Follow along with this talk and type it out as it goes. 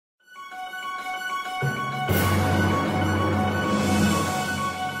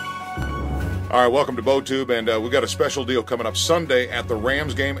All right, welcome to BoTube, and we've got a special deal coming up Sunday at the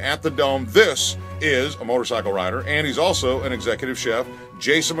Rams game at the Dome. This is a motorcycle rider, and he's also an executive chef,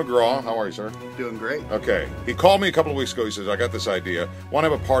 Jason McGraw. How are you, sir? Doing great. Okay. He called me a couple of weeks ago. He says, I got this idea. Want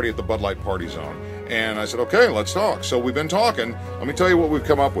to have a party at the Bud Light Party Zone. And I said, okay, let's talk. So we've been talking. Let me tell you what we've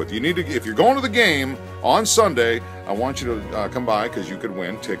come up with. You need to, if you're going to the game on Sunday, I want you to come by because you could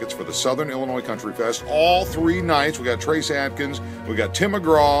win tickets for the Southern Illinois Country Fest all 3 nights. We got Trace Adkins, we got Tim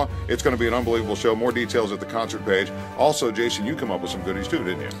McGraw. It's going to be an unbelievable show. More details at the concert page. Also, Jason, you come up with some goodies too,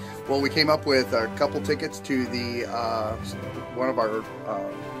 didn't you? Well, we came up with a couple tickets to the one of our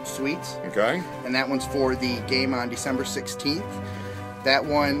suites. Okay. And that one's for the game on December 16th. That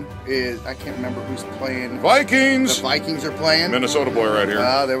one is, I can't remember who's playing. Vikings! The Vikings are playing. Minnesota boy right here.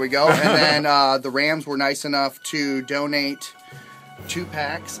 There we go. And then the Rams were nice enough to donate 2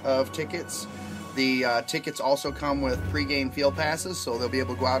 packs of tickets. The tickets also come with pregame field passes, so they'll be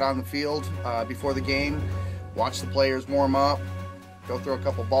able to go out on the field before the game, watch the players warm up, go throw a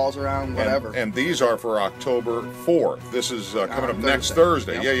couple balls around, whatever. And these are for October 4th. This is coming up next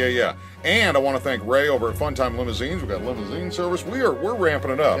Thursday. Yep. Yeah. And I want to thank Ray over at Funtime Limousines. We've got limousine service. We're ramping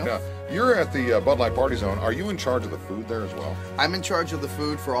it up. Yep. Now, you're at the Bud Light Party Zone. Are you in charge of the food there as well? I'm in charge of the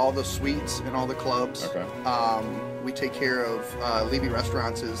food for all the suites and all the clubs. Okay. We take care of Levy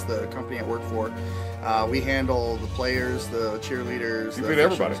Restaurants is the company I work for. We handle the players, the cheerleaders. You the feed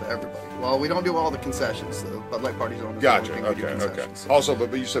everybody. Everybody. Well, we don't do all the concessions. The Bud Light Party Zone is Gotcha. the only thing we do Okay. concessions. Also,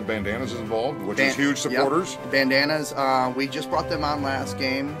 but you said Bandanas is involved, which is huge supporters. Yep. Bandanas. We just brought them on last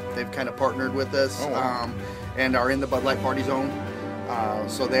game. They've kind of partnered with us and are in the Bud Light Party Zone.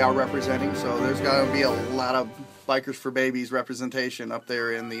 So they are representing. So there's got to be a lot of Bikers for Babies representation up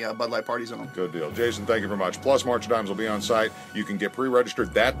there in the Bud Light Party Zone. Good deal. Jason, thank you very much. Plus, March Dimes will be on site. You can get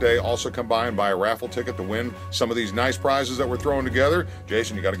pre-registered that day. Also, come by and buy a raffle ticket to win some of these nice prizes that we're throwing together.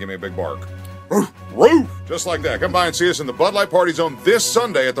 Jason, you got to give me a big bark. Roof, roof. Just like that. Come by and see us in the Bud Light Party Zone this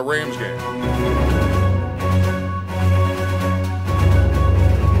Sunday at the Rams game.